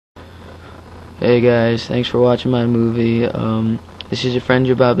Hey guys, thanks for watching my movie. This is your friend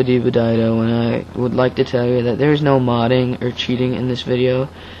Jababadiba and I would like to tell you that there is no modding or cheating in this video.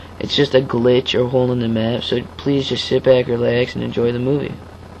 It's just a glitch or hole in the map, so please just sit back, relax, and enjoy the movie.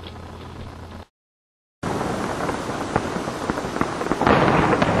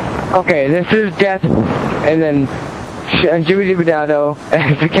 Okay, this is Death, and then Jibba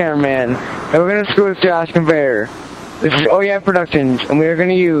as the cameraman. And we're gonna screw with Josh Conveyor. This is Oh Yeah Productions, and we are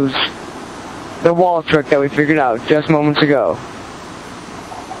gonna use the wall trick that we figured out just moments ago.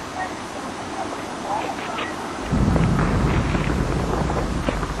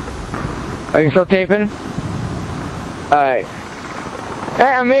 Are you still taping? Alright. Hey,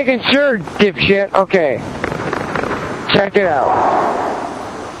 I'm making sure, dipshit. Okay. Check it out.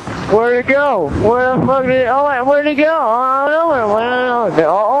 Where'd it go? Where the fuck did it? Oh, where'd it go? I don't know. I don't know.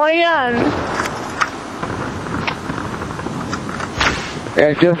 Oh my god.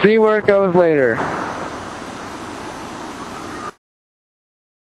 Yeah, you'll see where it goes later.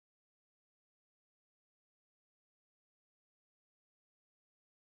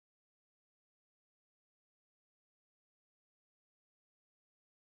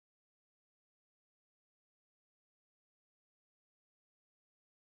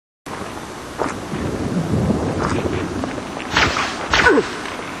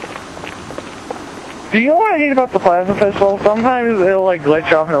 Do you know what I hate about the Plasma Festival? Sometimes it'll like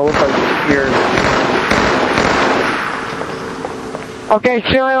glitch off and it'll look like weird. Okay,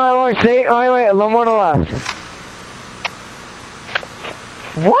 wait, stay, wait, a little more to the left.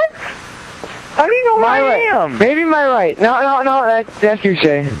 What? How do you know where I am? Maybe my right. No, that's you,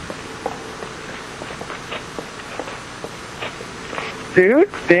 Shay. Dude,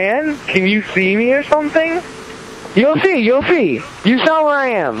 Dan, can you see me or something? You'll see. You saw where I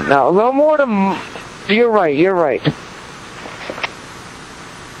am. Now, a little more to your right,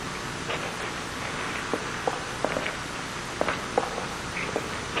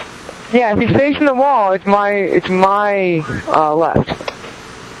 Yeah, if you're facing the wall, it's my left.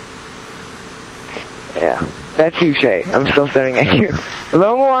 Yeah, that's you, Shay. I'm still staring at you. A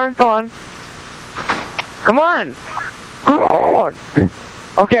little more, come on.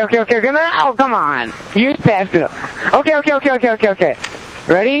 Okay, now, come on. You're fast enough. Okay.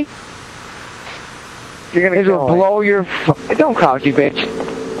 Ready? You're gonna It'll blow your don't crouch, you bitch.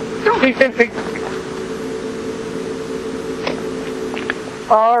 Don't be simping.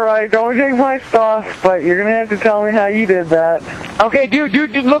 Alright, don't take my stuff, but you're gonna have to tell me how you did that. Okay, dude,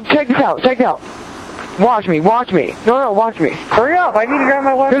 look, check this out. Watch me. No, watch me. Hurry up, I need to grab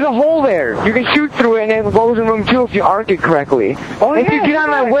my weapon. There's a hole there. You can shoot through it and it goes in room 2 if you arc it correctly. Oh, if you get out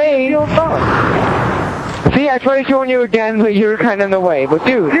of my way... See, I tried showing you again, but you were kind of in the way. But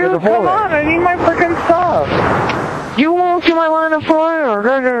dude, there's a hole come on, I need my freaking stuff. You won't see my line of fire.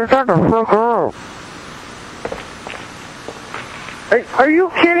 Are you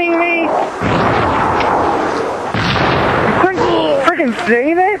kidding me? You couldn't freaking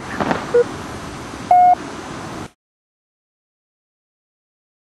save it?